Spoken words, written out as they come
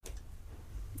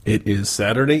It is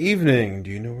Saturday evening. Do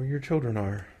you know where your children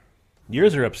are?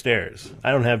 Yours are upstairs.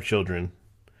 I don't have children.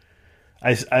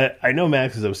 I know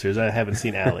Max is upstairs. I haven't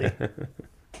seen Allie.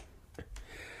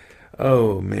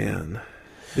 Oh, man.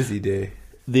 Busy day.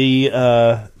 The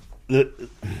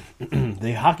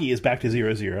the hockey is back to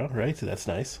 0-0, right? So that's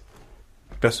nice.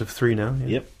 Best of three now. Yeah.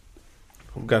 Yep.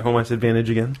 Got home ice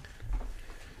advantage again.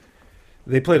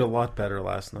 They played a lot better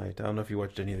last night. I don't know if you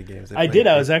watched any of the games. I did.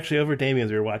 I was actually over at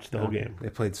Damien's. We were watching the whole game.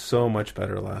 They played so much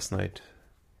better last night.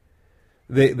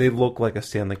 They look like a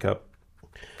Stanley Cup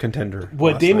contender.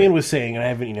 What Damien was saying, and I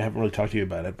haven't really talked to you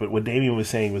about it, but what Damien was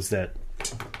saying was that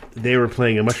they were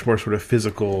playing a much more sort of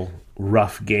physical,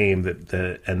 rough game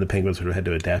and the Penguins sort of had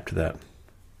to adapt to that.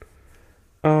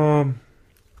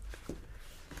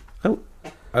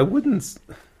 I wouldn't.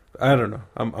 I don't know.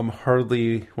 I'm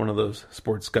hardly one of those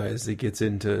sports guys that gets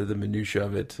into the minutia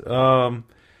of it. I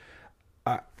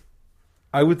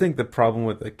would think the problem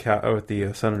with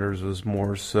the Senators was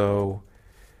more so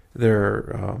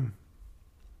their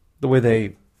the way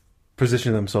they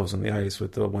position themselves on the ice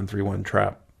with the 1-3-1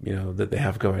 trap, that they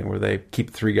have going, where they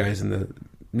keep three guys in the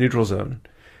neutral zone,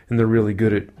 and they're really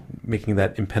good at making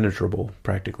that impenetrable.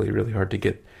 Practically, really hard to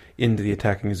get into the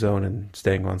attacking zone and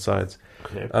staying on sides.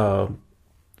 Okay.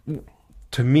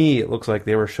 To me, it looks like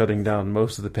they were shutting down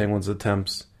most of the Penguins'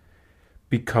 attempts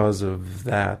because of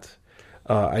that.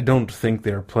 I don't think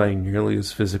they're playing nearly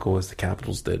as physical as the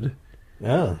Capitals did.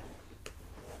 Yeah.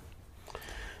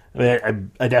 I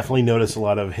mean, I definitely noticed a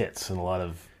lot of hits and a lot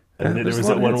of... there was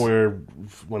that one where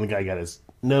one guy got his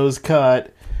nose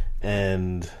cut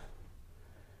and...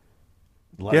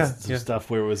 Some stuff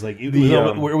where it was like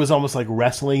where it was almost like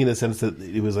wrestling in the sense that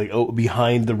it was like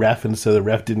behind the ref, and so the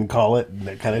ref didn't call it and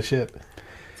that kind of shit.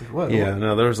 It's like, what?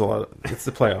 No, there's a lot. It's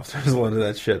the playoffs. There's a lot of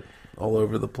that shit all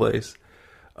over the place.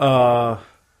 The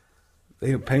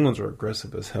Penguins were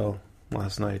aggressive as hell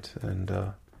last night, and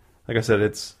like I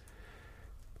said,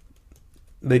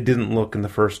 they didn't look in the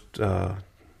first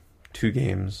 3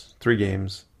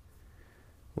 games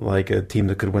like a team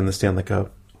that could win the Stanley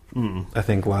Cup. I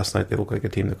think last night they looked like a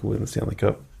team that could win the Stanley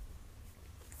Cup.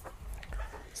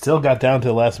 Still got down to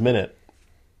the last minute.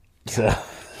 So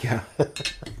yeah. Well,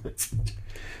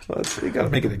 you got to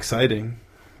make it exciting.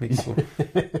 They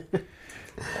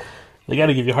got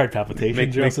to give you heart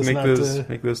palpitations.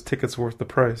 Make those tickets worth the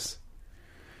price.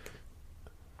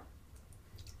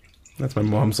 That's my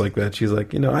mom's like that. She's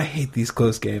like, I hate these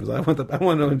close games. I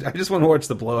just want to watch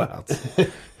the blowouts.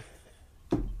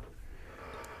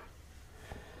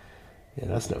 Yeah,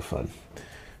 that's no fun.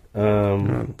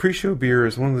 Pre-show beer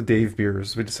is one of the Dave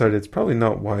beers. We decided it's probably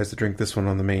not wise to drink this one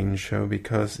on the main show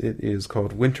because it is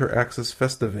called Winter Axis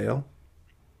Festival.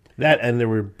 That, and there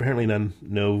were apparently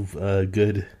no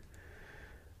good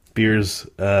beers,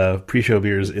 pre-show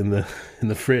beers in the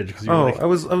fridge. I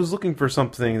was looking for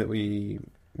something that we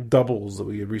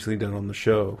had recently done on the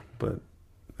show, and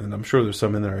I'm sure there's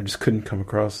some in there. I just couldn't come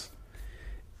across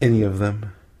any of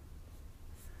them.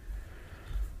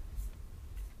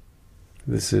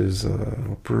 This is,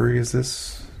 what brewery is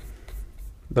this?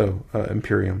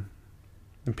 Empyrean.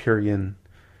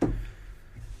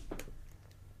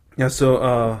 Yeah,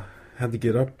 so, had to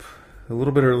get up a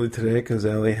little bit early today because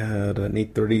Allie had an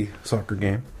 8:30 soccer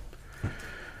game.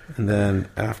 And then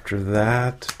after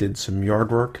that, did some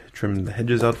yard work, trimmed the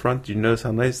hedges out front. Did you notice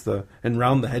how nice and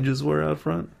round the hedges were out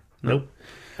front? Nope.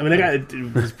 I mean,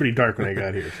 it was pretty dark when I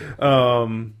got here.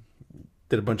 So.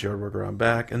 Did a bunch of yard work around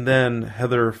back, and then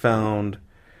Heather found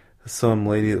some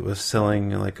lady that was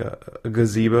selling like a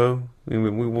gazebo. We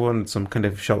wanted some kind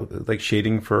of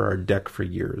shading for our deck for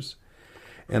years,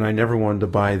 and I never wanted to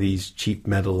buy these cheap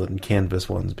metal and canvas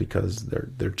ones because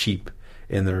they're cheap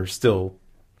and they're still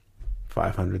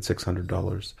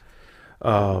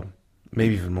 $500-$600,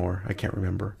 maybe even more. I can't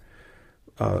remember.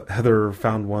 Heather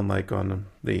found one like on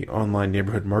the online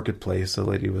neighborhood marketplace. A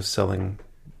lady was selling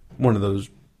one of those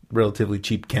relatively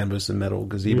cheap canvas and metal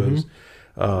gazebos,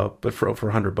 but for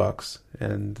 $100,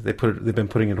 and they've been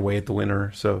putting it away at the winter.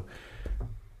 So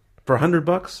for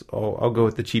 $100, I'll go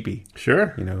with the cheapie.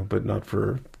 Sure, but not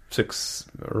for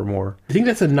 $6 or more. You think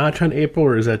that's a notch on April,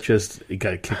 or is that just it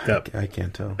got kicked up? I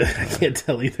can't tell. I can't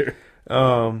tell either.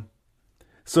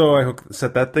 So I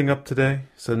set that thing up today.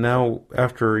 So now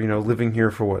after living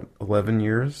here for 11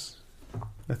 years,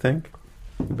 I think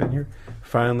we've been here.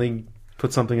 Finally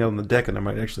put something out on the deck, and I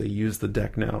might actually use the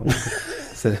deck now.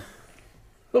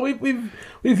 Well, we've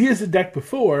used the deck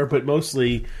before, but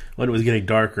mostly when it was getting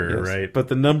darker, yes, right? But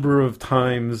the number of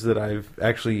times that I've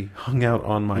actually hung out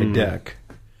on my deck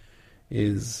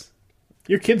is...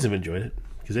 Your kids have enjoyed it,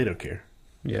 because they don't care.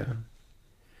 Yeah.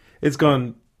 It's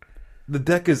gone The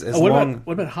deck is as what long. About,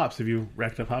 what about hops? Have you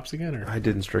racked up hops again? Or I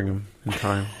didn't string them in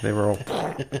time. They were all.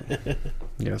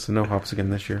 Yeah, so no hops again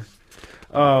this year.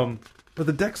 But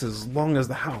the deck's as long as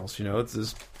the house. It's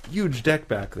this huge deck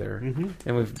back there, and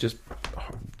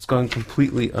it's gone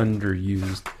completely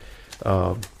underused.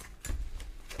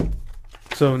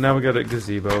 So now we got a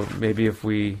gazebo. Maybe if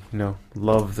we,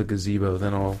 love the gazebo,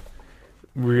 then I'll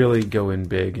really go in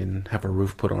big and have a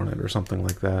roof put on it or something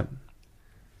like that.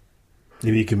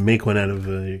 Maybe you can make one out of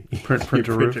a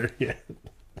printer roof. Yeah.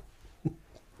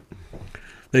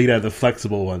 They could have the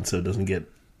flexible one so it doesn't get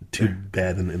too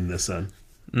bad in the sun.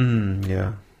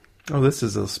 Yeah. Oh, this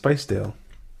is a Spice-Dale.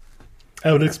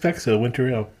 I would expect so. Winter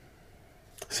ale.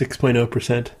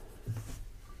 6.0%.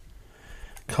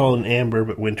 Call it an amber,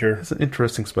 but winter. It's an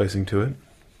interesting spicing to it.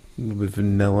 A little bit of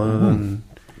vanilla and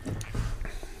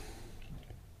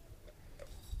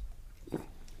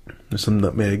there's some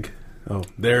nutmeg. Oh,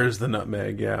 there's the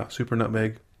nutmeg. Yeah, super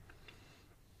nutmeg.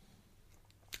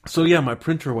 So yeah, my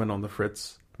printer went on the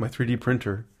fritz. My 3D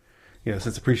printer.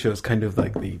 Since the pre-show is kind of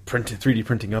like the 3D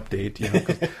printing update.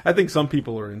 'Cause I think some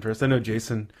people are interested. I know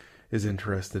Jason is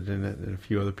interested in it, and a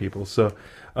few other people. So,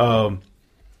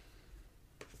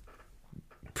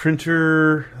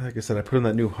 printer, like I said, I put in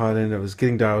that new hot end. I was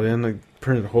getting dialed in. I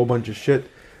printed a whole bunch of shit.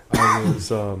 I was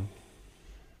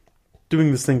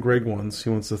doing this thing Greg wants.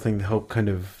 He wants the thing to help kind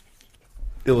of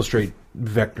illustrate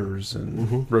vectors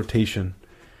and rotation.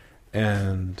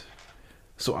 And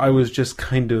so I was just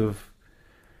kind of...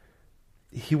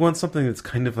 He wants something that's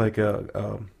kind of like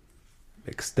a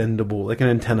extendable, like an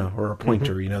antenna or a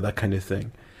pointer, that kind of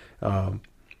thing. And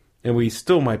we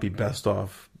still might be best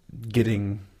off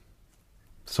getting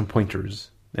some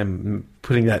pointers and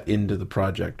putting that into the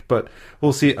project, but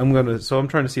we'll see. I'm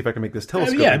trying to see if I can make this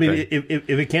telescope. If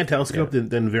it can't telescope,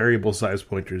 then variable size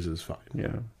pointers is fine.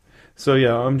 Yeah. So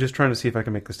I'm just trying to see if I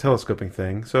can make this telescoping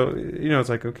thing. So it's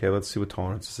like, okay, let's see what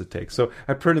tolerances it takes. So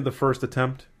I printed the first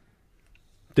attempt,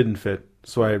 didn't fit,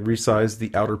 so I resized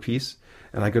the outer piece,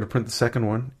 and I go to print the second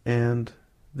one, and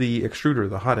the extruder,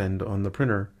 the hot end on the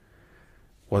printer,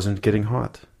 wasn't getting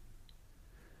hot.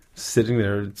 Sitting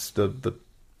there, it's the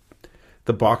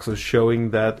box was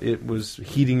showing that it was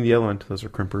heating the element. Those are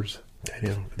crimpers. I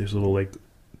know. There's a little,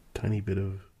 tiny bit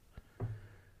of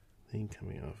thing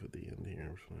coming off at the end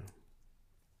here.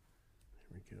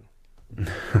 There we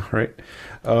go. All right.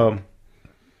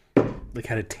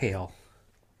 Had a tail.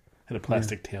 Had a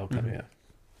plastic tail coming out.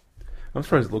 I'm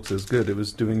surprised it looks as good. It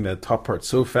was doing that top part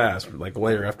so fast, like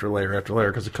layer after layer after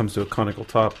layer, because it comes to a conical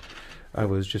top. I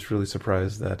was just really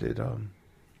surprised that it does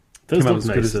came out look as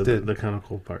nice, good as it did. The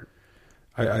conical part.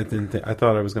 I didn't think. I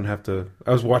thought I was going to have to.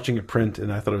 I was watching it print,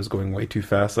 and I thought I was going way too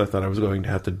fast. I thought I was going to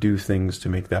have to do things to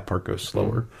make that part go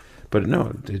slower, but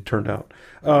no, it turned out.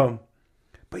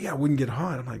 But yeah, it wouldn't get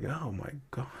hot. I'm like, oh my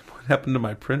god, what happened to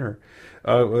my printer?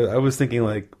 I was thinking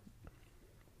like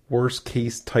worst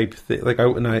case type thing.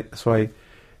 So I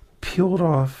peeled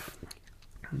off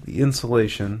the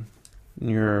insulation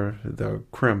near the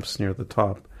crimps near the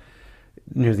top,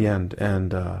 near the end,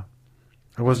 and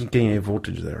I wasn't getting any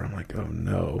voltage there. I'm like, oh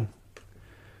no.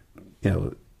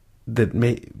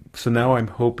 So now I'm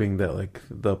hoping that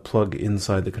the plug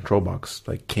inside the control box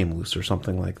came loose or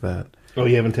something like that. Oh,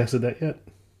 you haven't tested that yet?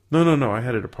 No, I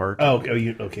had it apart. Oh,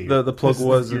 okay. The plug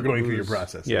you're going through your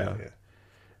process. Yeah.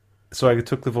 So I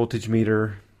took the voltage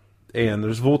meter, and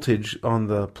there's voltage on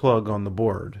the plug on the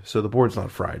board. So the board's not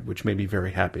fried, which made me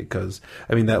very happy because,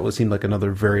 that seemed like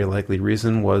another very likely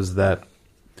reason was that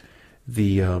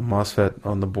the MOSFET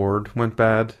on the board went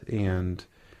bad, and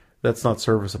that's not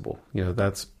serviceable.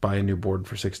 That's buy a new board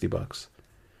for $60.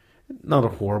 Not a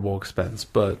horrible expense,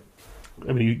 but...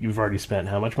 you've already spent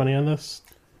how much money on this?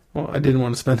 Well, I didn't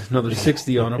want to spend another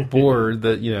 $60 on a board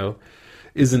that,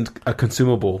 isn't a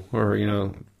consumable or,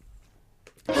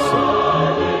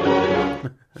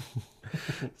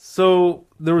 So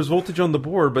there was voltage on the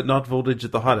board, but not voltage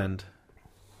at the hot end.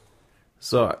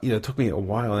 So, it took me a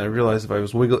while, and I realized if I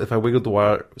wiggled the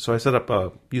wire, so I set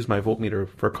up, use my voltmeter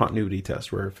for a continuity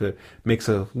test, where if it makes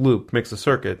a loop, makes a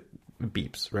circuit, it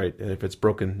beeps, right? And if it's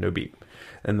broken, no beep.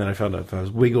 And then I found out if I was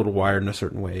wiggled a wire in a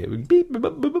certain way, it would beep, beep,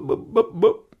 beep, beep,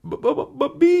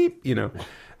 beep, beep,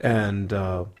 and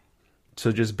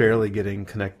so just barely getting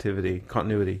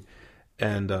continuity.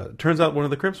 And turns out one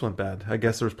of the crimps went bad. I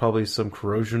guess there was probably some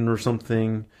corrosion or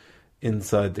something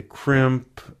inside the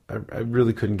crimp. I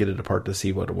really couldn't get it apart to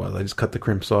see what it was. I just cut the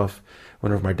crimps off.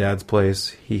 Went over to my dad's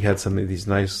place. He had some of these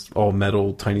nice all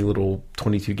metal, tiny little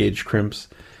 22 gauge crimps.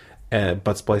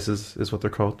 Butt splices is what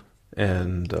they're called.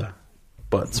 And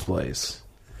butt splice.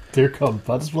 They're called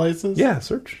butt splices? Yeah,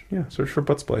 search for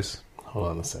butt splice. Hold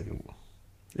on a second.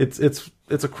 It's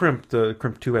a crimp to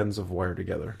crimp two ends of wire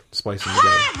together, splice them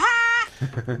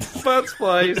together. Butt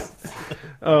splice.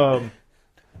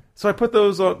 So I put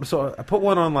those on. So I put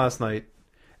one on last night,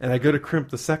 and I go to crimp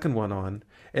the second one on.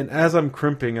 And as I'm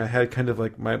crimping, I had kind of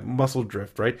like my muscle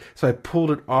drift, right? So I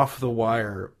pulled it off the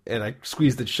wire and I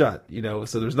squeezed it shut,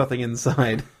 so there's nothing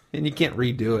inside. And you can't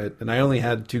redo it. And I only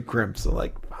had 2 crimps, so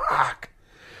like, fuck.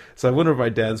 So I went over to my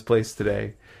dad's place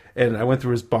today, and I went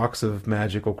through his box of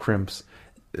magical crimps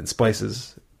and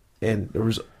splices, and there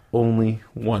was only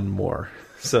one more.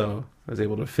 So I was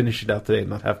able to finish it out today and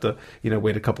not have to,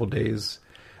 wait a couple days.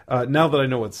 Now that I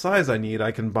know what size I need,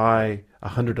 I can buy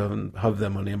 100 of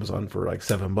them on Amazon for like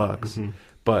 $7. Mm-hmm.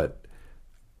 But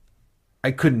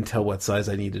I couldn't tell what size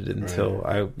I needed until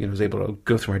I was able to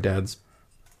go through my dad's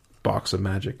box of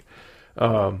magic.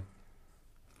 But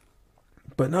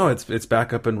no, it's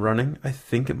back up and running. I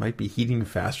think it might be heating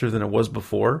faster than it was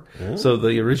before. Mm. So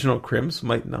the original crimps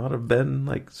might not have been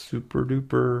like super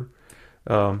duper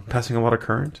passing a lot of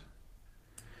current.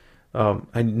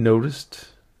 I noticed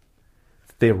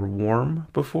they were warm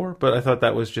before, but I thought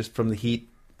that was just from the heat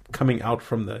coming out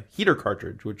from the heater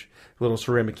cartridge, which little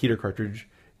ceramic heater cartridge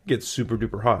gets super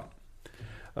duper hot.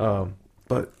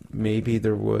 But maybe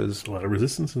there was a lot of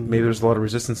resistance. Maybe there's a lot of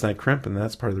resistance in that crimp, and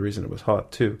that's part of the reason it was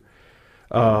hot too.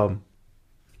 Put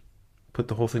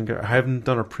the whole thing together. I haven't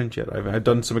done a print yet. I've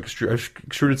done some I've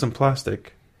extruded some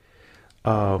plastic.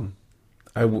 I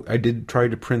did try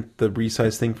to print the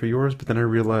resize thing for yours, but then I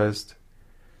realized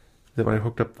that when I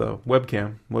hooked up the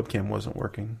webcam wasn't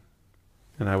working,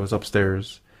 and I was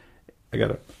upstairs.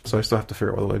 So I still have to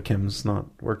figure out why the webcam's not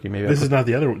working. Maybe this is not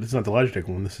the other one. This is not the Logitech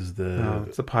one. This is the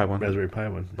it's the Pi one, Raspberry Pi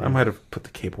one. Yeah. I might have put the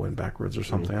cable in backwards or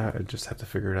something. I just have to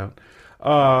figure it out.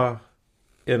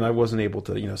 And I wasn't able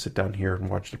to sit down here and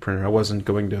watch the printer. I wasn't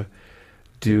going to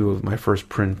do my first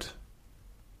print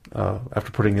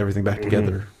after putting everything back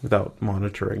together without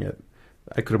monitoring it.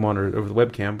 I could have monitored it over the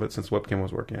webcam, but since the webcam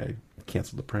was working, I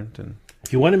canceled the print. And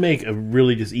if you want to make a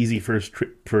really just easy first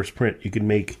print, you can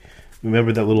make.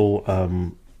 Remember that little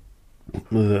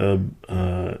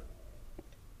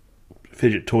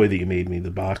fidget toy that you made me,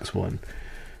 the box one?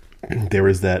 There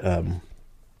was that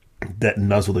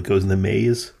nozzle that goes in the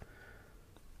maze.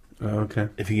 Oh, okay.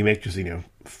 If you can make just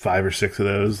 5 or 6 of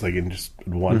those, like in just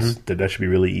once, that should be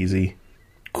really easy,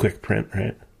 quick print,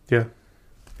 right? Yeah.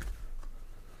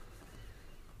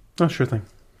 Oh, sure thing.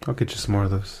 I'll get you some more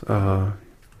of those.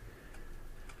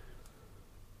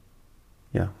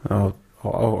 Yeah.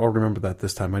 I'll remember that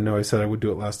this time. I know I said I would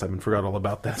do it last time and forgot all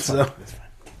about that. So that's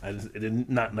fine. It did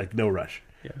not like no rush.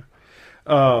 Yeah.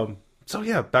 So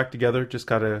yeah, back together. Just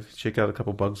gotta shake out a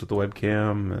couple bugs with the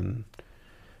webcam,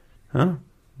 and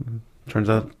turns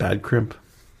out bad crimp.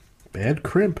 Bad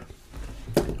crimp.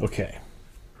 Okay.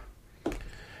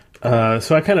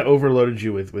 So I kind of overloaded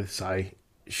you with sci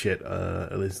shit.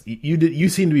 At least you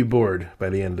seemed to be bored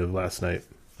by the end of last night.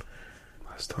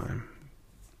 Last time.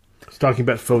 Talking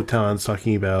about photons,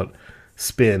 talking about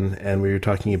spin, and we were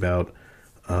talking about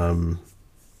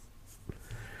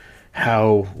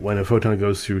how when a photon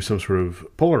goes through some sort of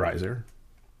polarizer.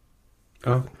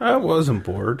 Oh, I wasn't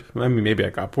bored. I mean, maybe I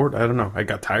got bored. I don't know. I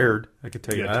got tired. I could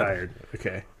tell you that. Tired.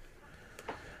 Okay.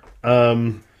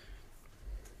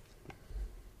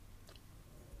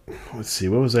 Let's see.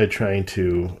 What was I trying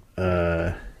to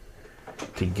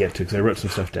get to? Because I wrote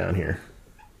some stuff down here.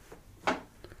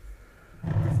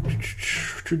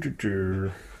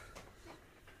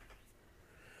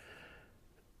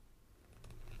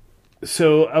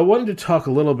 So I wanted to talk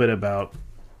a little bit about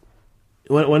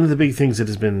one of the big things that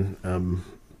has been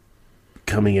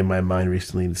coming in my mind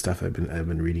recently, and stuff I've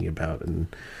been reading about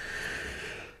and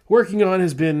working on,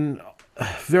 has been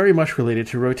very much related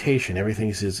to rotation. Everything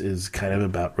is kind of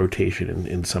about rotation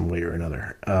in some way or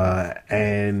another,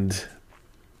 and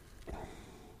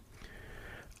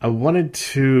I wanted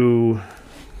to.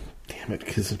 Damn it,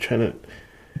 because I'm trying to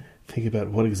think about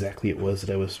what exactly it was that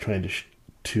I was trying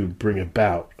to bring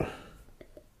about.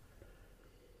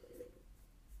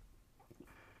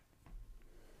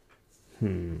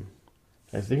 I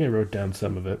think I wrote down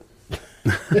some of it.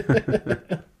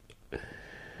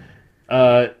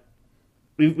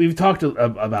 We've talked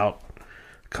about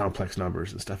complex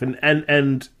numbers and stuff,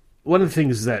 and one of the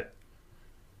things that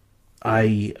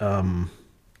I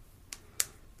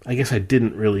guess I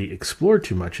didn't really explore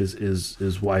too much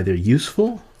is why they're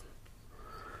useful.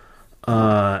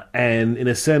 And in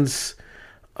a sense,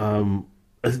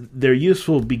 they're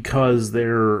useful because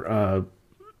they're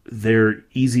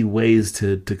easy ways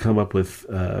to come up with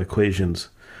equations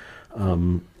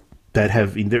that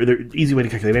have they're easy way to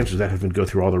calculate answers that have been go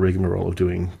through all the rigmarole of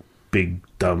doing big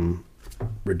dumb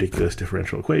ridiculous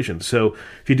differential equations. So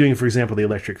if you're doing, for example, the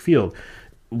electric field,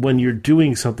 when you're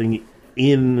doing something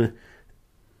in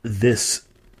this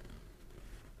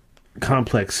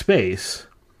complex space,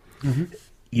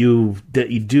 you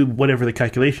do whatever the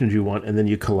calculations you want, and then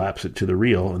you collapse it to the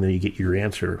real, and then you get your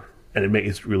answer, and it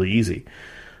makes it really easy.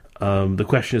 The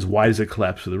question is, why does it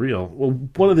collapse to the real? Well,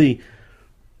 one of the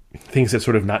things that's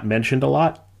sort of not mentioned a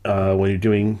lot when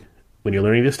you're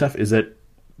learning this stuff is that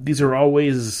these are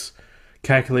always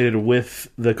calculated with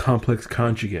the complex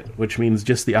conjugate, which means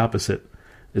just the opposite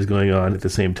is going on at the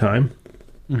same time.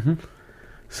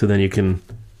 So then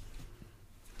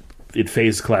it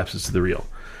phase collapses to the real.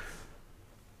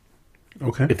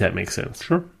 Okay. If that makes sense.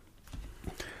 Sure.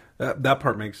 That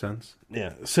part makes sense.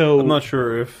 Yeah. So I'm not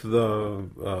sure if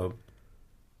the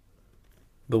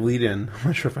lead-in, I'm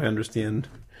not sure if I understand.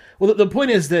 Well, the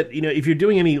point is that, if you're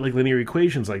doing any like linear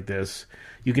equations like this,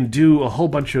 you can do a whole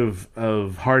bunch of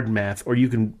hard math, or you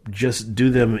can just do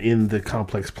them in the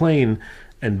complex plane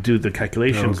and do the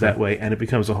calculations that way, and it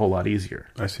becomes a whole lot easier.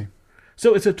 I see.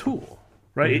 So it's a tool,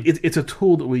 right? It's a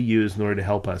tool that we use in order to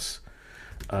help us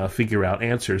figure out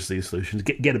answers to these solutions,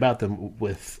 get about them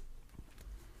with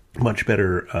much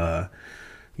better,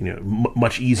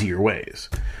 much easier ways.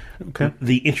 Okay.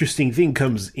 The interesting thing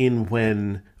comes in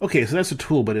when, so that's a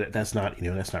tool, but that's not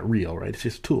real, right? It's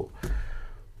just a tool.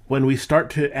 When we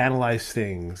start to analyze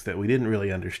things that we didn't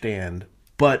really understand,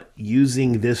 but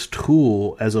using this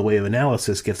tool as a way of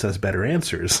analysis gets us better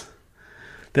answers,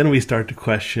 then we start to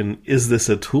question, is this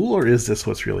a tool or is this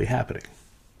what's really happening?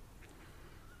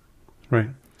 Right.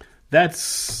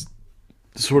 That's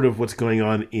sort of what's going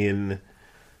on in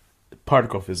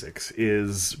particle physics.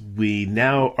 Is we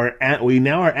now are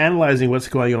analyzing what's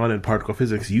going on in particle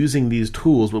physics using these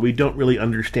tools, but we don't really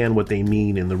understand what they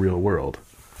mean in the real world.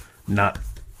 Not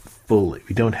fully.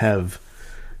 We don't have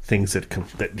things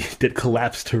that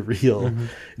collapse to real in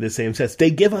the same sense.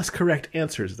 They give us correct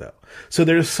answers, though. So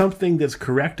there's something that's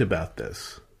correct about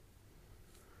this.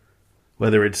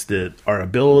 Whether it's our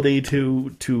ability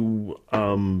to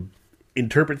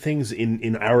interpret things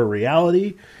in our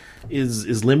reality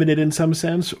is limited in some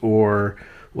sense, or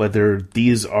whether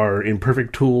these are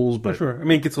imperfect tools. But sure, I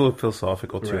mean, it gets a little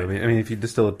philosophical too. Right. I mean, if you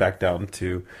distill it back down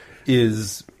to,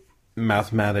 is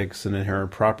mathematics an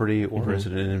inherent property, or is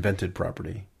it an invented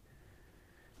property?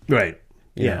 Right.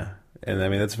 Yeah. And I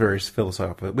mean, that's very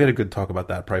philosophical. We had a good talk about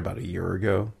that probably about a year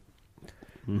ago.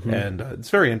 And it's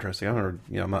very interesting. I don't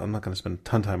know, I'm not going to spend a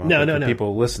ton of time on it. For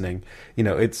people listening,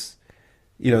 it's,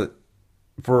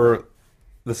 for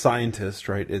the scientist,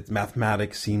 right?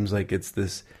 Mathematics seems like it's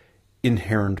this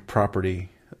inherent property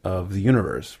of the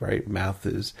universe, right? Math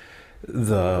is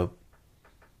the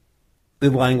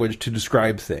language to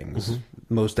describe things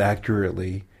most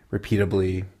accurately,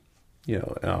 repeatably,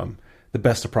 the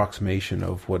best approximation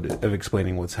of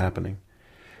explaining what's happening.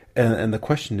 And the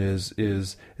question is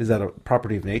that a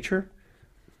property of nature,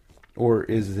 or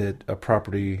is it a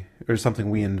property or something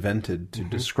we invented to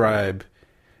describe,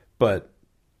 but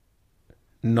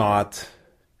not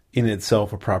in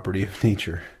itself a property of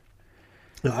nature?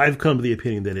 Now, I've come to the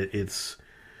opinion that it's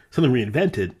something we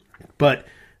invented, but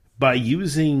by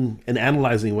using and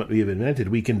analyzing what we have invented,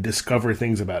 we can discover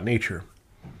things about nature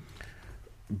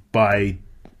by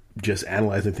just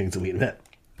analyzing things that we invent.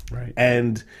 Right.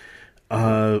 And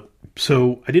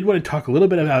so I did want to talk a little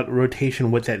bit about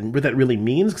rotation, what that really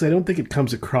means, because I don't think it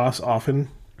comes across often.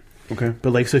 Okay.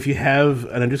 But so if you have,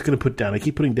 and I'm just going to I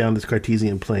keep putting down this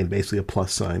Cartesian plane, basically a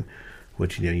plus sign,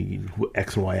 which,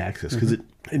 X and Y axis, because it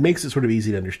makes it sort of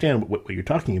easy to understand what you're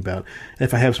talking about. And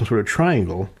if I have some sort of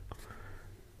triangle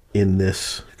in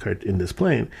this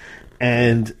plane,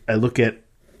 and I look at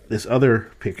this other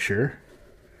picture,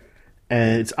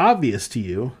 and it's obvious to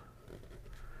you,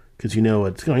 because you know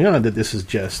what's going on, that this is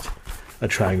just a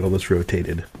triangle that's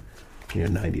rotated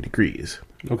 90 degrees.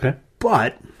 Okay.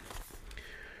 But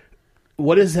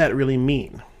what does that really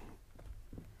mean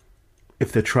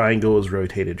if the triangle is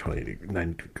rotated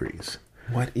 90 degrees?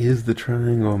 What is the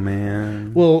triangle,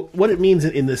 man? Well, what it means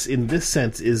in this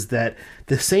sense is that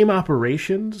the same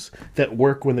operations that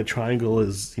work when the triangle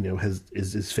is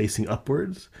is facing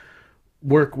upwards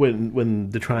work when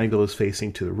the triangle is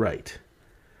facing to the right.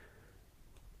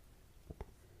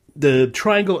 The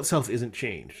triangle itself isn't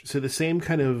changed, so the same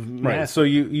kind of math. Right. So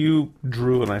you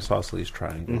drew an isosceles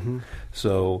triangle.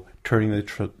 So turning the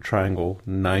triangle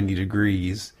 90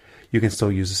 degrees, you can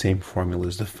still use the same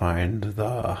formulas to find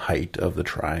the height of the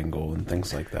triangle and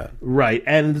things like that. Right,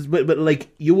 and but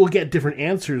you will get different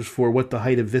answers for what the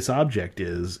height of this object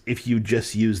is if you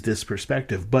just use this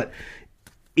perspective. But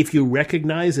if you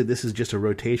recognize that this is just a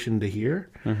rotation to here,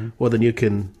 well, then you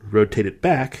can rotate it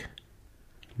back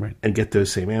Right. and get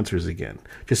those same answers again.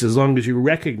 Just as long as you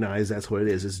recognize that's what it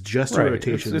is. It's just a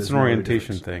rotation. It's an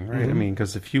orientation thing, right? I mean,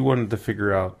 because if you wanted to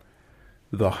figure out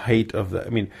the height of the... I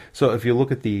mean, so if you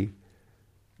look at the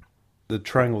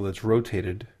triangle that's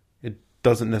rotated, it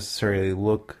doesn't necessarily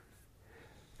look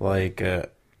like a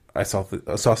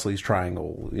isosceles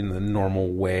triangle in the normal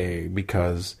way,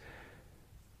 because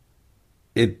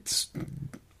it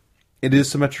is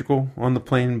symmetrical on the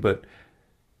plane, but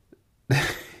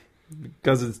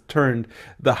because it's turned,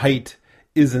 the height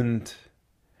isn't...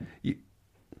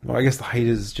 Well, I guess the height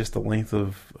is just the length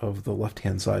of the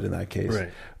left-hand side in that case.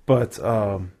 Right. But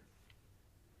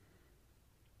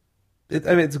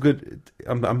it's a good...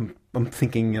 I'm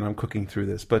thinking and I'm cooking through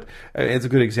this, but it's a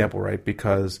good example, right?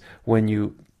 Because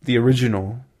when the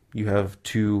original, you have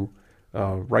two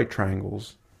right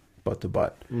triangles, butt to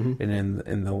butt, and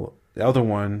in the other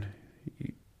one,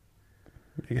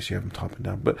 I guess you have them top and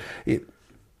down, but it...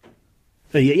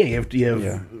 you have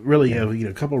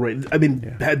a couple right. I mean,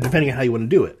 depending on how you want to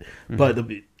do it, but but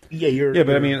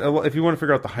I mean, if you want to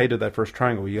figure out the height of that first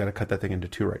triangle, you got to cut that thing into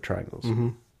two right triangles,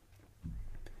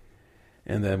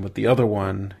 and then with the other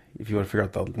one, if you want to figure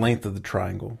out the length of the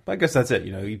triangle, I guess that's it.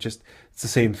 It's the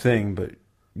same thing, but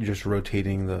you're just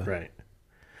rotating the right.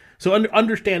 So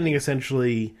understanding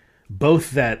essentially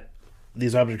both that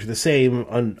these objects are the same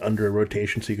under a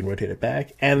rotation, so you can rotate it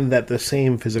back, and that the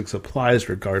same physics applies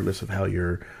regardless of how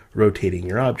you're rotating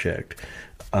your object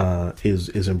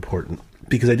is important.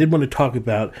 Because I did want to talk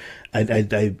about,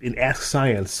 in Ask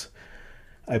Science,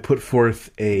 I put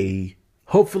forth a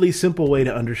hopefully simple way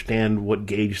to understand what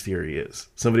gauge theory is.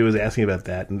 Somebody was asking about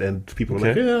that, and people were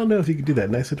like, I don't know if you could do that.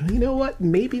 And I said, you know what?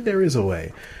 Maybe there is a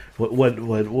way. What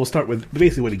we'll start with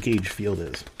basically what a gauge field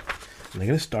is. And I'm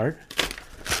going to start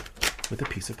with a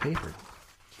piece of paper.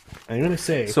 I'm going to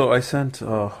say... So I sent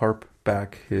Harp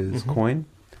back his coin,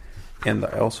 and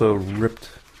I also ripped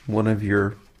one of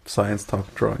your Science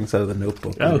Talk drawings out of the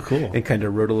notebook. Oh, cool. And kind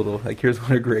of wrote a little, here's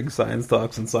one of Greg's Science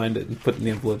Talks, and signed it and put it in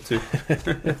the envelope too.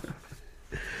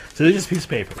 So this is a piece of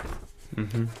paper.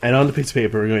 And on the piece of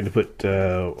paper, we're going to put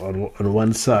on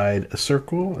one side a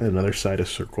circle and another side a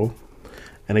circle.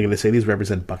 And I'm going to say these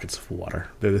represent buckets of water.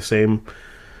 They're the same,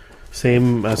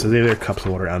 so they're cups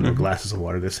of water and they're glasses of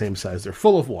water. They're the same size. They're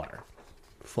full of water.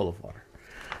 Full of water.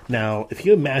 Now, if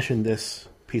you imagine this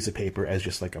piece of paper as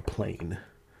just like a plane,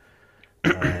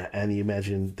 and you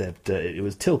imagine that it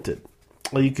was tilted,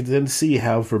 well, you could then see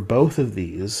how for both of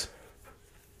these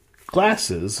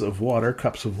glasses of water,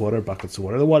 cups of water, buckets of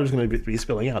water, the water is going to be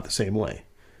spilling out the same way.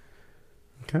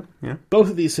 Okay, yeah. Both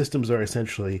of these systems are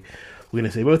essentially, we're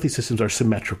going to say both these systems are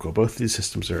symmetrical. Both of these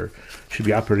systems should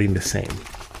be operating the same.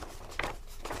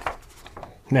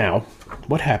 Now,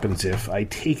 what happens if I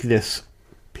take this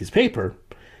piece of paper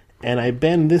and I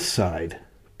bend this side,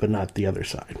 but not the other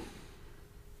side?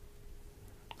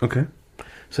 Okay.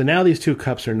 So now these two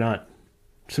cups are not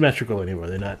symmetrical anymore.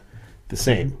 They're not the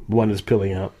same. One is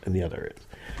spilling out and the other is.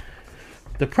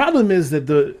 The problem is that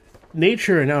the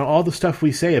nature and all the stuff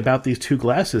we say about these two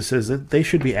glasses says that they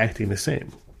should be acting the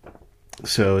same.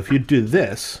 So if you do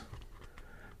this,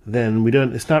 then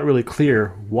it's not really clear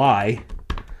why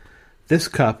this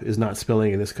cup is not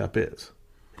spilling and this cup is.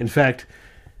 In fact,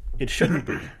 it shouldn't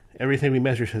be. Everything we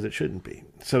measure says it shouldn't be.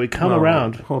 So we come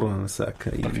around. Hold on a sec.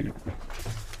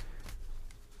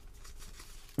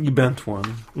 You bent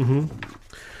one.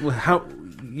 Well, how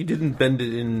you didn't bend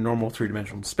it in normal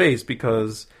three-dimensional space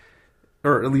because,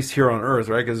 or at least here on Earth,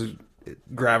 right? Because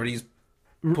gravity's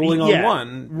pulling on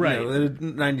one, right, at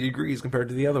 90 degrees compared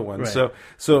to the other one. Right.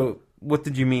 So what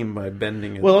did you mean by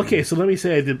bending it? Well, okay, so let me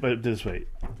say I did it this way.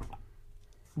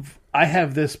 I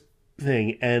have this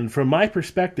thing, and from my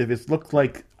perspective, it looked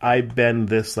like I bend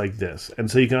this like this.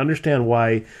 And so you can understand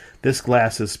why this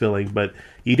glass is spilling, but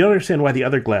you don't understand why the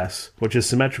other glass, which is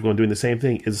symmetrical and doing the same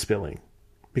thing, is spilling.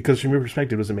 Because from your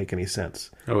perspective, it doesn't make any sense.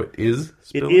 Oh, it is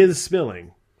spilling? It is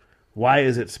spilling. Why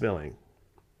is it spilling?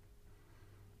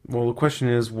 Well, the question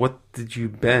is, what did you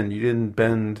bend? You didn't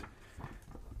bend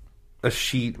a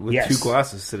sheet with two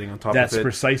glasses sitting on top of it. That's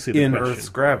precisely the in question. Earth's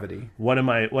gravity. What am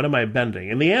I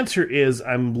bending? And the answer is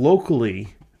I'm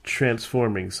locally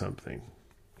transforming something.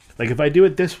 Like if I do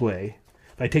it this way,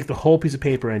 if I take the whole piece of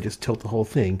paper and just tilt the whole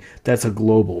thing, that's a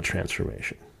global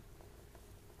transformation.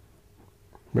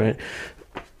 Right?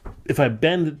 If I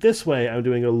bend it this way, I'm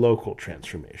doing a local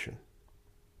transformation.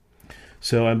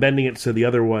 So I'm bending it so the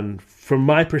other one, from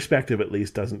my perspective at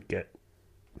least, doesn't get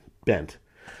bent.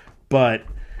 But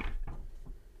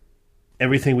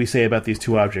everything we say about these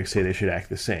two objects say they should act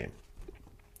the same.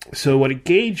 So what a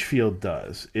gauge field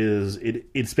does is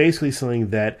it's basically something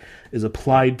that is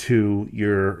applied to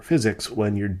your physics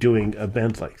when you're doing a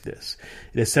bend like this.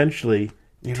 It essentially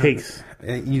takes...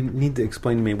 You need to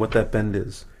explain to me what that bend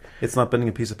is. It's not bending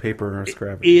a piece of paper or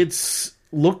scrap. It's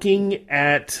looking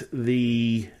at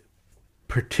the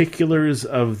particulars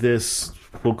of this.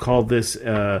 We'll call this...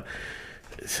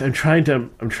 I'm trying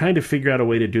to figure out a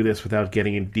way to do this without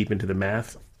getting deep into the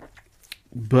math.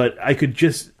 But I could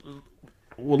just...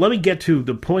 Well, let me get to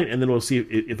the point, and then we'll see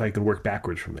if I can work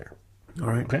backwards from there. All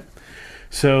right. Okay.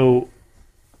 So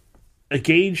a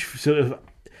gauge. So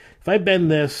if I bend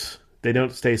this, they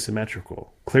don't stay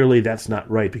symmetrical. Clearly, that's not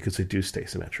right because they do stay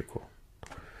symmetrical.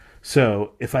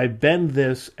 So if I bend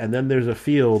this, and then there's a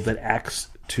field that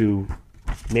acts to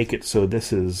make it so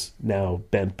this is now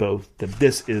bent both. That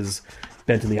this is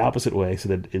bent in the opposite way, so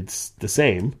that it's the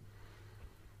same.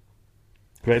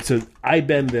 Right. So I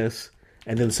bend this.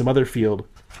 And then some other field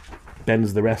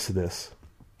bends the rest of this,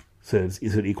 so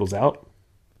it equals out.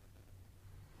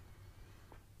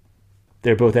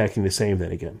 They're both acting the same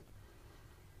then again.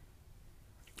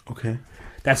 Okay.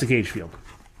 That's a gauge field.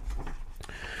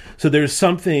 So there's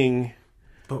something...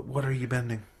 But what are you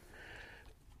bending?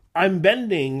 I'm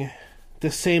bending the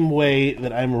same way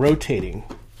that I'm rotating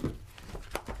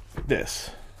this.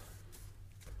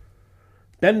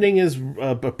 Bending is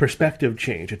a perspective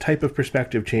change, a type of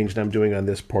perspective change that I'm doing on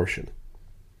this portion.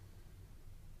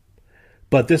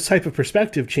 But this type of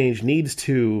perspective change I need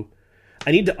to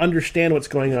understand what's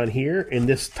going on here in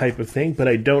this type of thing, but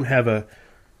I don't have a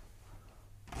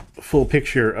full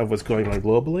picture of what's going on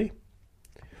globally.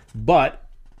 But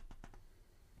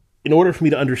in order for me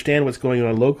to understand what's going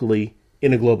on locally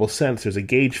in a global sense, there's a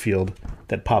gauge field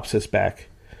that pops this back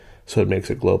so it makes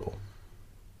it global.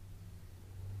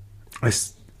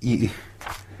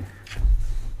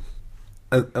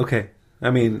 Okay.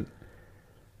 I mean,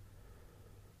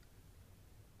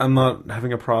 I'm not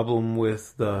having a problem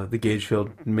with the gauge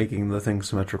field making the thing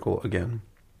symmetrical again.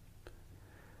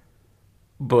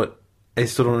 But I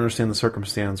still don't understand the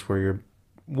circumstance where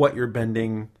what you're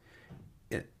bending,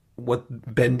 what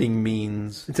bending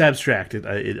means. It's abstract,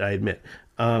 I admit.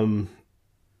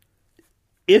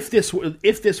 If this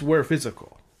were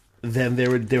physical, then there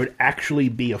would actually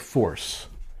be a force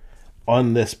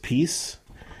on this piece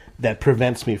that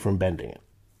prevents me from bending it.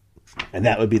 And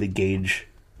that would be the gauge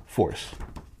force.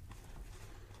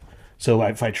 So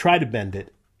if I try to bend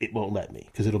it, it won't let me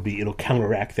because it'll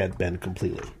counteract that bend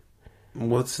completely.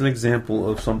 What's an example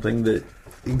of something that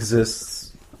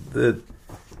exists that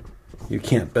you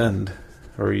can't bend,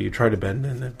 or you try to bend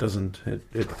and it doesn't?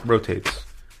 It rotates.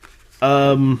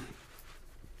 A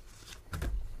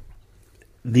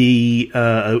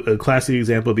classic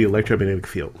example would be electromagnetic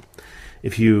field.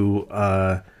 If you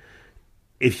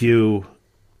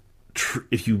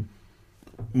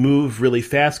move really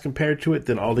fast compared to it,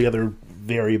 then all the other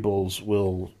variables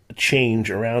will change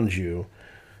around you,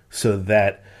 so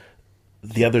that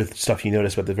the other stuff you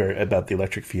notice about the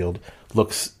electric field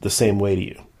looks the same way to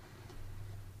you.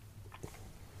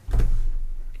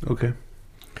 Okay.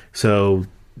 So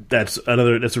that's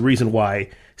a reason why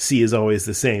C is always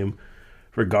the same,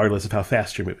 regardless of how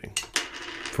fast you're moving,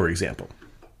 for example.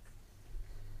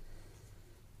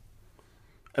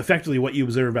 Effectively, what you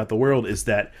observe about the world is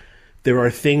that there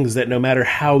are things that no matter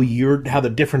how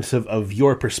the difference of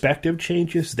your perspective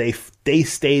changes, they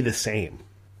stay the same.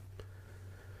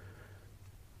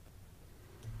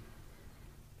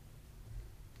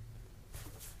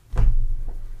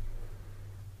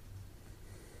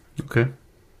 Okay.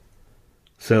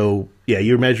 So, yeah,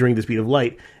 you're measuring the speed of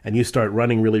light, and you start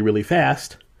running really, really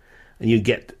fast, and you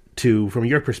get to, from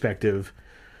your perspective,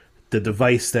 the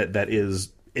device that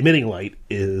is emitting light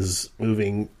is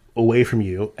moving away from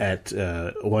you at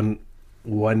one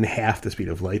half the speed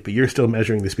of light, but you're still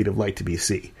measuring the speed of light to be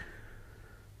c.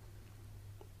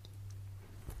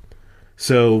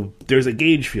 So there's a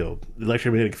gauge field. The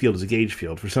electromagnetic field is a gauge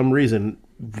field. For some reason,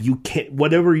 you can't.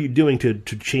 Whatever you're doing to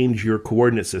change your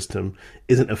coordinate system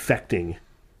isn't affecting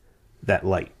that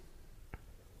light.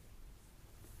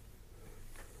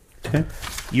 Okay.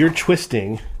 You're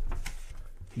twisting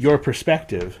your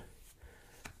perspective,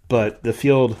 but the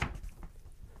field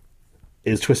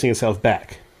is twisting itself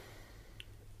back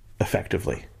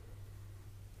effectively.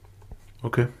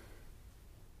 Okay.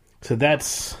 So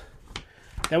that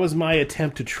was my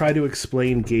attempt to try to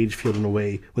explain gauge field in a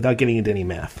way without getting into any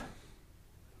math.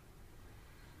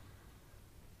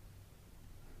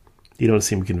 You don't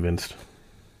seem convinced.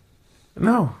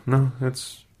 No.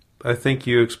 I think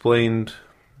you explained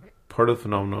part of the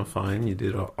phenomenon fine. You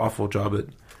did an awful job at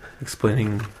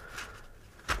explaining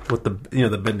what the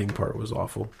bending part was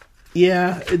awful.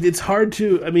 Yeah, it's hard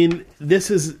to. I mean,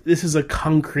 this is a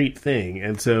concrete thing,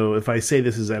 and so if I say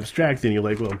this is abstract, then you're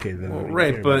like, well, okay, then I don't even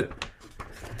Right, care but about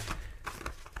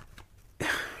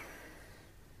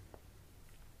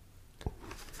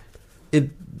it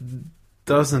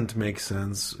doesn't make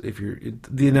sense if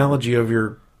the analogy of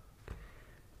your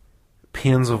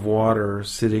pans of water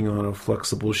sitting on a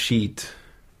flexible sheet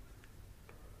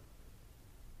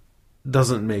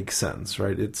doesn't make sense,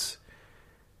 right?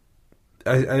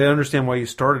 I understand why you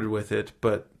started with it,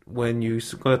 but when you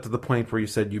got to the point where you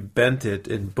said you bent it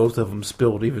and both of them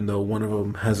spilled, even though one of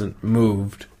them hasn't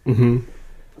moved, it.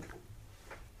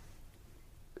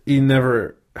 you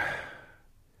never.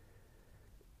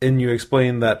 And you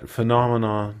explain that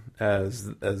phenomenon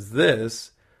as this,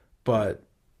 but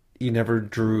you never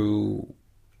drew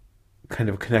kind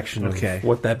of connection of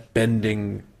what that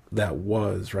bending that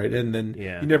was, right? And then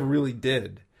you never really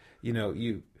did. You know,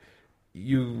 you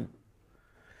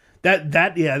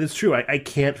That yeah, that's true. I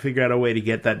can't figure out a way to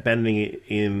get that bending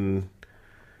in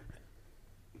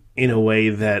a way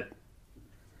that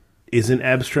isn't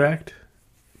abstract.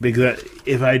 Because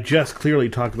if I just clearly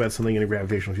talk about something in a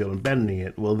gravitational field and bending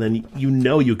it, well, then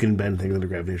you can bend things in a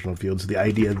gravitational field. So the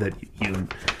idea that you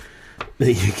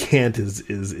can't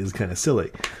is kind of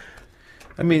silly.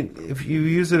 I mean, if you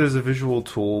use it as a visual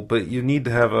tool, but you need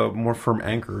to have a more firm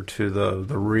anchor to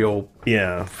the real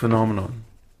phenomenon.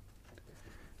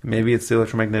 Maybe it's the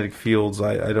electromagnetic fields.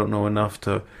 I don't know enough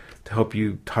to help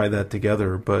you tie that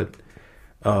together, but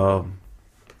I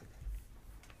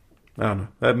don't know.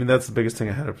 I mean, that's the biggest thing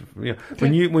I had.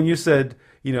 When you said,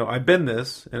 I bend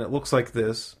this and it looks like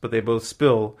this, but they both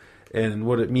spill, and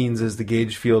what it means is the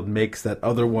gauge field makes that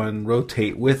other one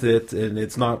rotate with it, and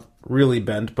it's not really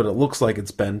bent, but it looks like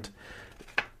it's bent.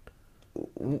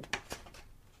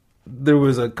 There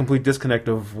was a complete disconnect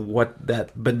of what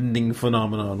that bending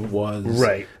phenomenon was,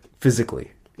 right?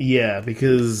 Physically, yeah,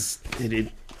 because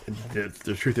the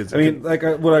truth is, I mean,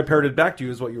 what I parroted back to you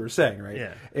is what you were saying, right?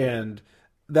 Yeah, and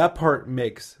that part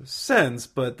makes sense,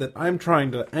 but that I'm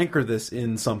trying to anchor this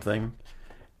in something,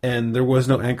 and there was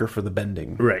no anchor for the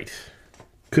bending. Right.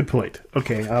 Good point.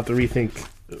 Okay, I'll have to rethink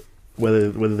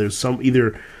whether there's some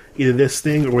either this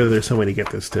thing or whether there's some way to get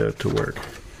this to work.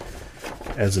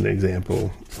 As an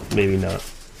example, maybe not.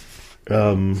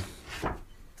 The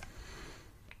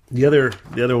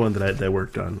other one that I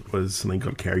worked on was something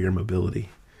called carrier mobility,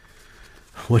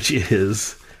 which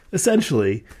is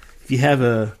essentially if you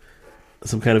have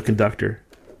some kind of conductor,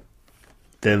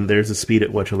 then there's a speed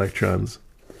at which electrons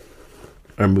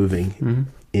are moving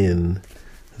in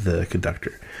the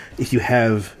conductor. If you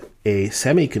have a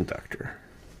semiconductor,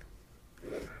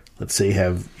 let's say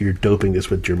you're doping this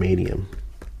with germanium,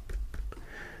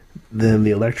 then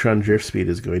the electron drift speed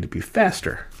is going to be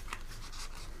faster.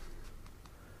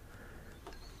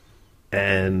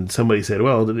 And somebody said,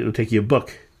 well, it'll take you a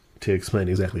book to explain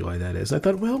exactly why that is. And I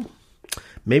thought, well,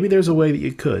 maybe there's a way that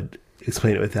you could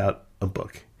explain it without a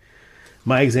book.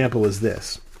 My example was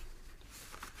this.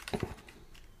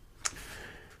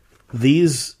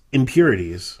 These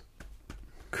impurities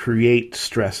create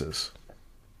stresses.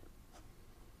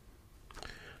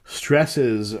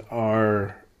 Stresses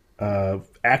are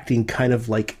acting kind of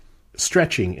like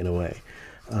stretching in a way,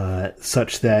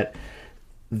 such that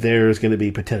there's going to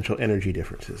be potential energy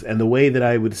differences. And the way that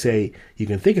I would say you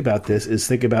can think about this is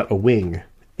think about a wing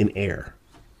in air.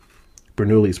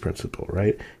 Bernoulli's principle,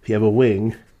 right? If you have a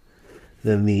wing,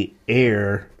 then the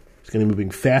air is going to be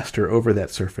moving faster over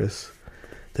that surface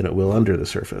than it will under the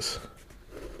surface.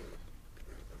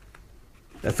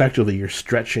 Effectively, you're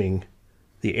stretching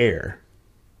the air,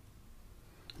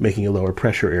 making a lower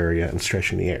pressure area and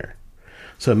stretching the air.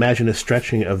 So imagine a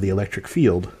stretching of the electric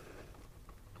field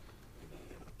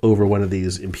over one of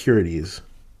these impurities.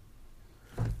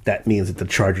 That means that the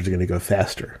charges are going to go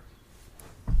faster.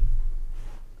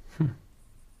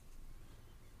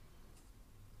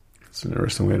 That's an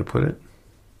interesting way to put it.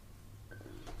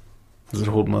 Does it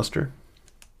hold muster?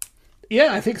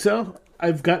 Yeah, I think so.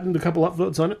 I've gotten a couple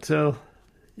upvotes on it, so...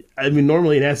 I mean,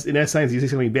 normally in S-Science, you say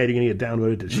something bad, you're going to get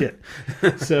downvoted to shit.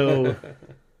 So...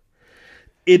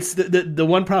 It's the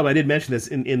one problem I did mention this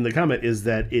in the comment is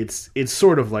that it's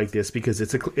sort of like this because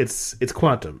it's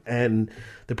quantum, and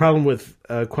the problem with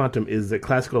quantum is that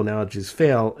classical analogies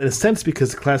fail in a sense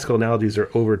because classical analogies are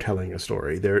overtelling a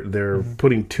story. They're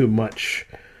taking too much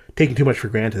for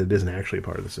granted that isn't actually a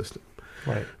part of the system.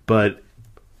 Right. But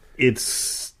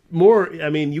it's more. I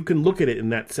mean, you can look at it in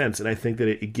that sense, and I think that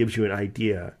it gives you an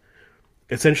idea.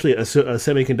 Essentially, a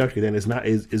semiconductor then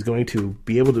is going to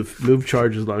be able to move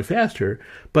charges along faster,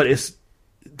 but it's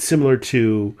similar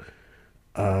to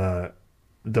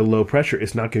the low pressure,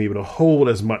 it's not going to be able to hold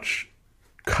as much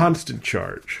constant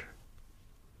charge,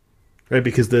 right?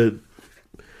 Because the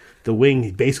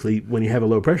wing, basically, when you have a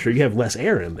low pressure, you have less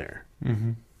air in there.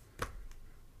 Mm-hmm.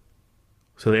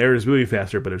 So the air is moving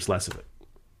faster, but there's less of it.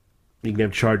 You can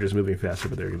have charges moving faster,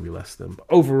 but there are going to be less of them.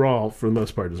 Overall, for the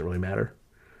most part, it doesn't really matter,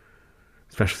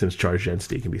 especially since charge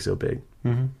density can be so big.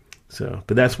 Mm-hmm. So,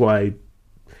 but that's why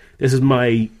this is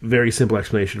my very simple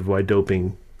explanation of why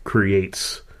doping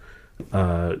creates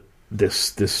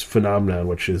this phenomenon,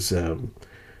 which is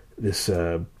this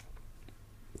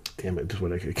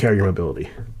carrier mobility,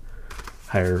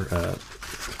 higher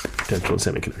potential in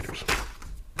semiconductors.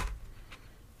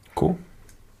 Cool.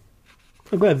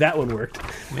 I'm glad that one worked.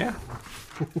 Yeah.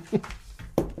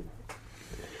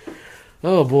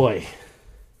 Oh boy.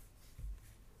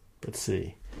 Let's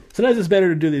see. Sometimes it's better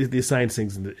to do the science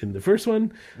things in the first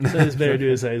one. Sometimes it's better to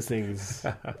do the science things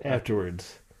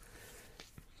afterwards.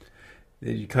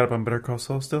 Did you cut up on Better Call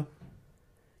Saul still?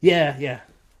 Yeah.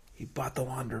 He bought the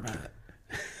laundromat.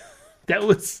 That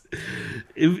was...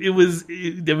 It was...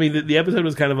 I mean, the episode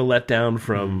was kind of a letdown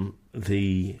from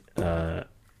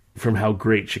from how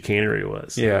great chicanery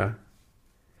was. Yeah.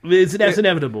 That's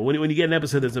inevitable. When you get an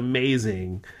episode that's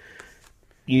amazing,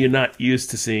 you're not used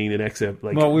to seeing the next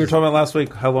episode. Well, we were talking about last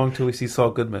week, how long till we see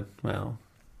Saul Goodman? Well,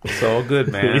 Saul good,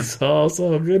 man. We saw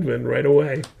Saul Goodman right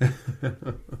away.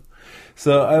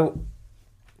 So,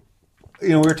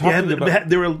 we were talking about...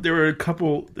 There were a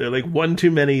couple, like one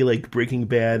too many, like Breaking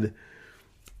Bad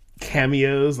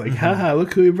cameos. Like, haha,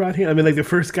 look who we brought here. I mean, like the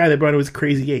first guy they brought in was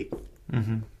Crazy 8.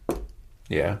 Mm-hmm.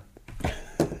 Yeah.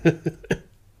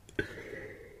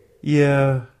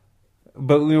 Yeah.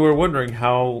 But we were wondering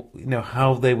how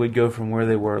they would go from where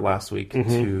they were last week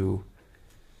to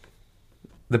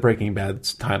the Breaking Bad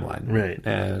timeline. Right.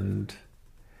 And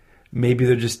maybe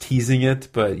they're just teasing it,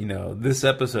 but, this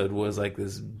episode was like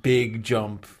this big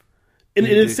jump. In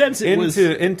a sense, it was...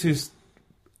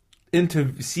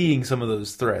 Into seeing some of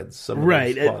those threads, some of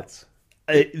right. those plots.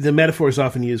 The metaphors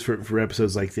often used for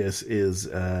episodes like this is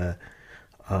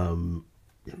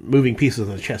moving pieces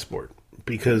on the chessboard,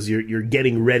 because you're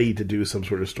getting ready to do some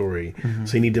sort of story,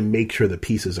 so you need to make sure the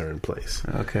pieces are in place.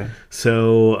 Okay.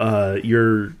 So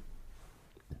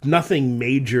nothing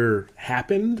major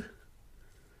happened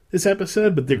this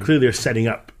episode, but they're setting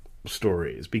up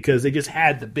stories because they just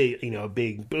had the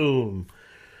big boom.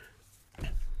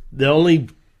 The only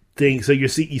thing, you're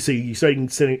setting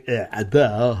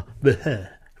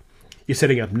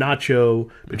up Nacho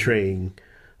betraying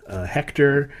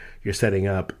Hector. You're setting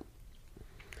up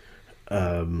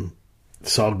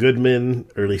Saul Goodman,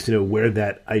 or at least where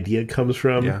that idea comes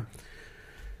from. Yeah.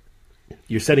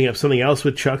 You're setting up something else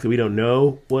with Chuck that we don't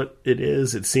know what it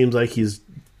is. It seems like he's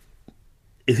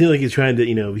trying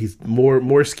to, he's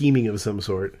more scheming of some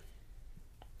sort.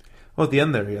 Well, at the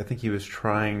end there, I think he was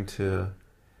trying to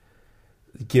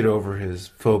get over his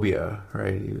phobia,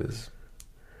 right? It was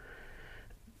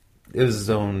his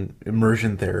own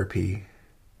immersion therapy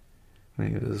when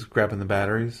he was grabbing the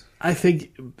batteries. I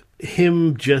think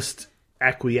him just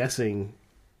acquiescing,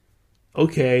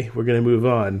 okay, we're going to move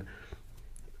on.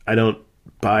 I don't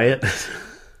buy it.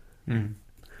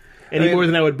 More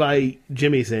than I would buy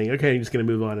Jimmy saying, okay, I'm just going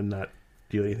to move on and not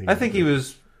do anything. I think he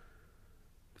was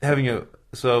having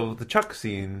so the Chuck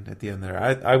scene at the end there,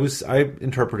 I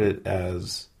interpret it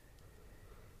as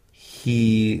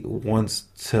he wants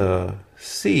to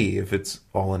see if it's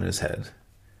all in his head,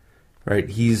 right?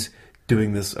 He's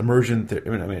doing this immersion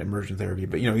therapy,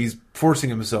 but he's forcing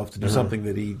himself to do something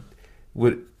that he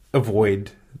would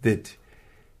avoid. That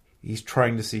he's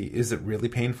trying to see, is it really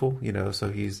painful? So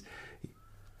he's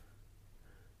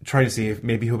trying to see if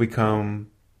maybe he'll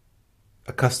become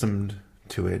accustomed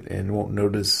to it and won't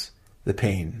notice the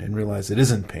pain and realize it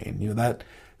isn't pain.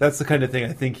 That's the kind of thing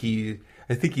I think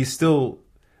he's still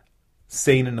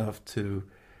sane enough to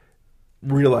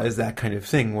realize that kind of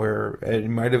thing, where it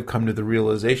might have come to the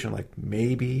realization, like,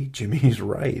 maybe Jimmy's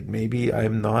right. Maybe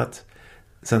I'm not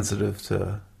sensitive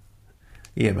to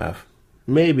EMF.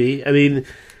 Maybe. I mean,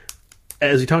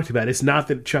 as we talked about, it's not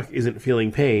that Chuck isn't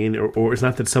feeling pain, or it's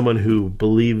not that someone who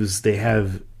believes they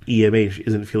have EMH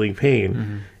isn't feeling pain.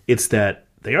 Mm-hmm. It's that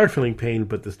they are feeling pain,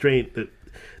 but the strain that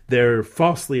they're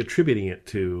falsely attributing it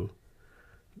to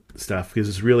stuff because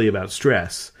it's really about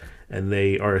stress, and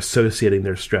they are associating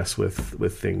their stress with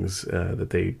things that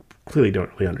they clearly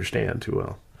don't really understand too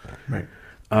well. Right.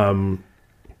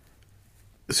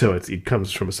 So it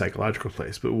comes from a psychological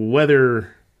place, but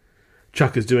whether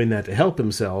Chuck is doing that to help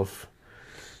himself,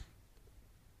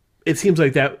 it seems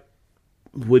like that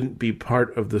wouldn't be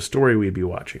part of the story we'd be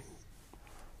watching.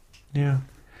 Yeah.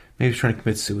 Maybe he's trying to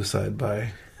commit suicide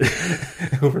by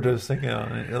overdosing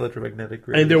on an electromagnetic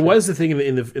radiation. And there was the thing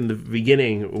in the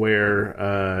beginning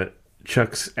where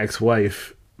Chuck's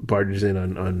ex-wife barges in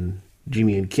on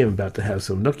Jimmy and Kim about to have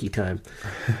some nookie time,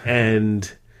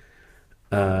 and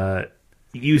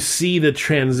you see the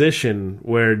transition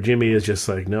where Jimmy is just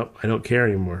like, nope, I don't care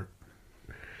anymore.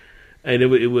 And it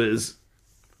was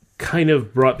kind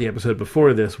of brought the episode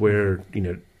before this where,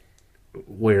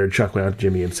 where Chuck went out to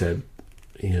Jimmy and said,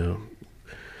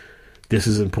 this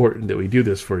is important that we do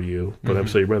this for you, but I'm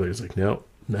still your brother. He's like, no,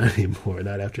 not anymore,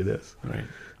 not after this. Right.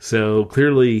 So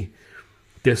clearly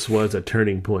this was a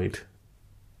turning point.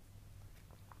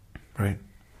 Right.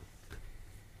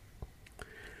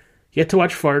 Yet to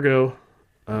watch Fargo.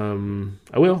 I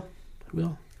will.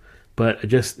 But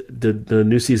the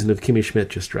new season of Kimmy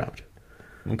Schmidt just dropped.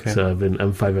 Okay. So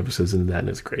I'm 5 episodes into that, and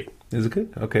it's great. Is it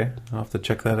good? Okay, I'll have to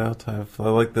check that out. I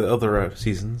like the other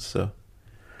seasons, so.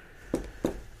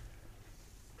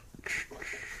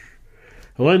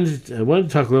 I wanted to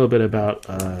talk a little bit about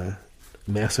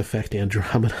Mass Effect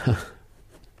Andromeda,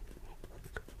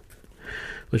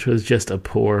 which was just a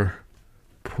poor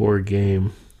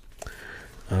game.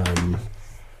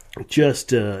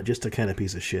 Just a kind of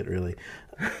piece of shit, really.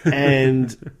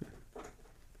 And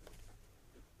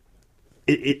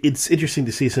it's interesting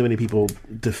to see so many people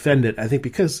defend it. I think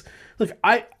because, look,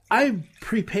 I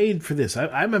prepaid for this.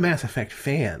 I'm a Mass Effect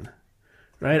fan,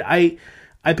 right?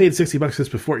 I paid $60 for this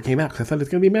before it came out because I thought it was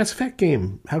going to be a Mass Effect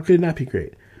game. How could it not be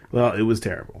great? Well, it was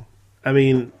terrible. I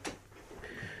mean,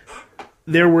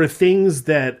 there were things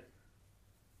that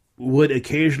would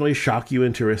occasionally shock you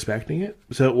into respecting it.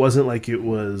 So it wasn't like it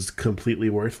was completely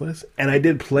worthless. And I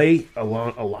did play a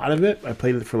lot of it. I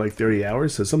played it for like 30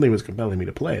 hours, so something was compelling me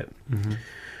to play it. Mm-hmm.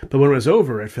 But when it was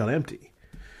over, it felt empty.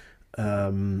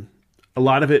 A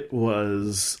lot of it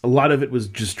was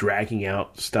just dragging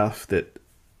out stuff that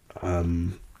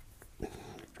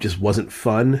just wasn't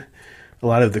fun. A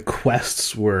lot of the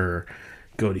quests were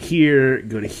go to here,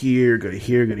 go to here, go to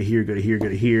here, go to here, go to here, go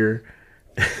to here.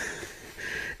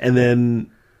 And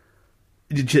then,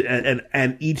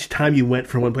 and each time you went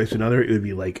from one place to another, it would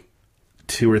be like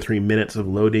 2 or 3 minutes of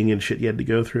loading and shit you had to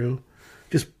go through.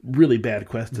 Just really bad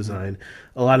quest design.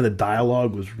 A lot of the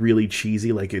dialogue was really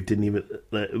cheesy. Like it didn't even.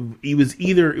 It was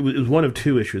one of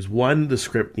two issues. One, the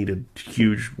script needed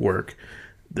huge work.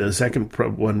 The second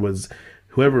one was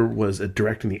whoever was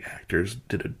directing the actors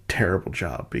did a terrible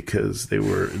job because they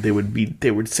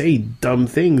would say dumb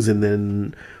things, and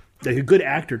then. Like a good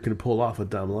actor can pull off a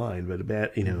dumb line, but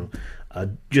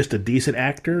just a decent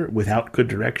actor without good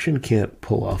direction can't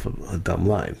pull off a dumb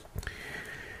line.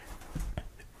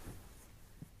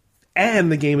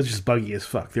 And the game is just buggy as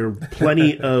fuck. There are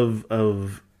plenty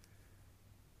of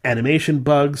animation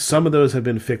bugs. Some of those have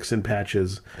been fixed in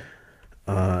patches.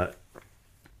 A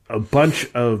bunch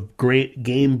of great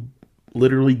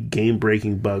literally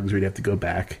game-breaking bugs where you'd have to go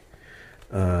back.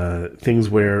 Things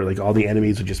where like all the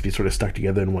enemies would just be sort of stuck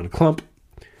together in one clump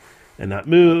and not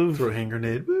move. Throw a hand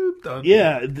grenade. Boop, done.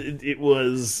 Yeah, it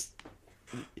was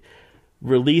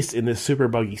released in this super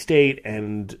buggy state,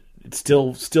 and it's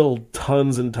still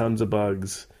tons and tons of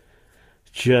bugs.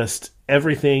 Just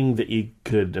everything that you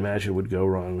could imagine would go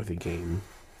wrong with a game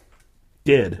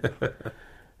did.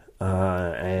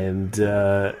 And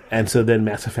so then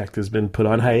Mass Effect has been put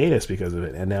on hiatus because of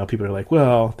it. And now people are like,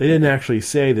 well, they didn't actually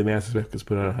say that Mass Effect was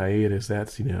put on hiatus.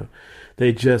 That's,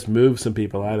 they just moved some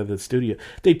people out of the studio.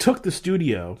 They took the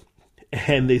studio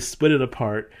and they split it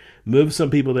apart, moved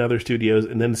some people to other studios,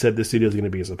 and then said the studio is going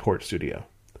to be a support studio.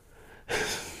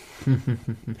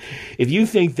 If you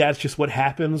think that's just what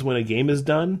happens when a game is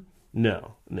done,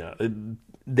 no.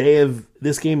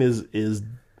 This game is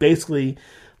basically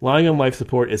lying on life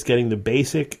support. Is getting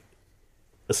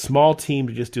a small team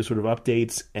to just do sort of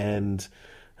updates and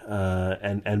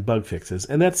bug fixes,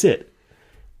 and that's it.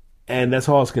 And that's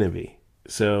all it's going to be.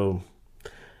 So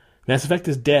Mass Effect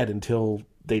is dead until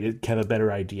they have a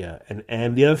better idea.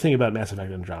 And the other thing about Mass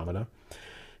Effect Andromeda,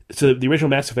 so the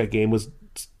original Mass Effect game was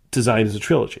designed as a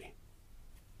trilogy.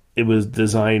 It was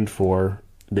designed for,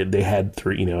 they had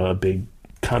a big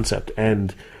concept,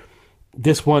 and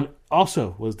this one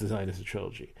also was designed as a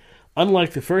trilogy.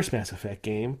 Unlike the first Mass Effect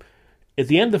game, at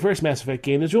the end of the first Mass Effect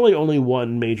game, there's really only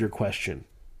one major question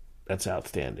that's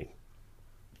outstanding.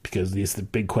 Because it's the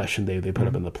big question they put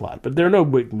up in the plot. But there are no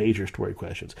major story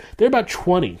questions. There are about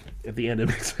 20 at the end of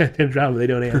Mass Effect Andromeda they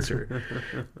don't answer.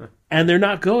 And they're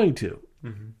not going to.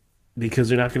 Mm-hmm. Because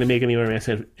they're not going to make any more Mass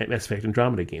Effect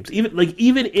Andromeda games.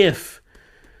 Even if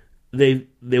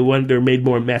they're made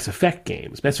more Mass Effect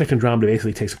games, Mass Effect Andromeda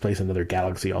basically takes place in another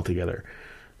galaxy altogether.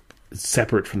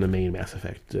 separate from the main Mass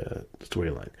Effect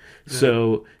storyline.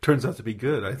 So turns out to be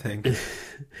good, I think.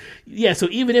 yeah, so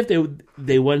even if they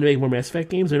wanted to make more Mass Effect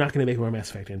games, they're not going to make more Mass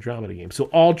Effect Andromeda games. So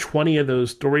all 20 of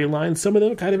those storylines, some of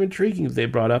them kind of intriguing that they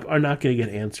brought up, are not going to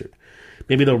get answered.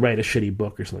 Maybe they'll write a shitty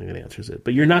book or something that answers it,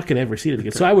 but you're not going to ever see it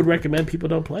again. So I would recommend people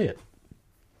don't play it.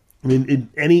 I mean, in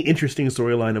any interesting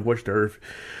storyline of which there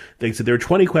are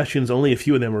 20 questions, only a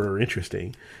few of them are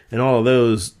interesting, and all of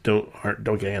those don't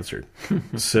get answered.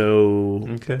 So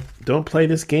don't play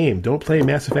this game. Don't play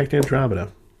Mass Effect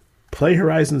Andromeda. Play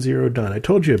Horizon Zero Dawn. I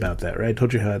told you about that, right? I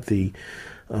told you how the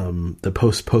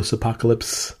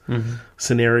post-apocalypse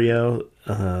scenario.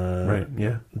 Right,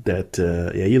 yeah.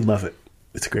 That, you'd love it.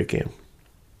 It's a great game.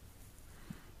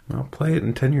 I'll play it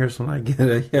in 10 years when I get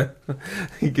it. Yeah,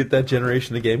 get that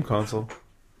generation of game console.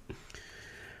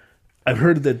 I've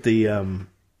heard that you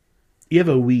have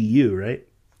a Wii U, right?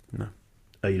 No.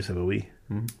 Oh, you just have a Wii?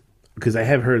 Because I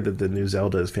have heard that the new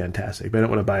Zelda is fantastic, but I don't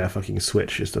want to buy a fucking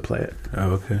Switch just to play it.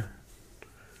 Oh, okay.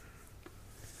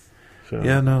 So.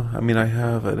 Yeah, no. I mean, I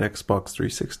have an Xbox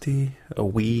 360, a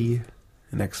Wii,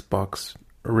 an Xbox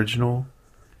original.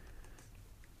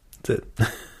 That's it.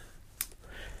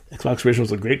 Xbox Original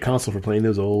is a great console for playing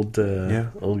those old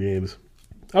games.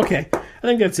 Okay, I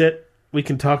think that's it. We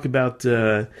can talk about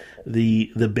the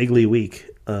Bigly week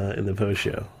in the post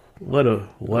show. What a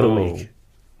week!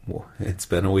 Well, it's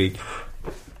been a week.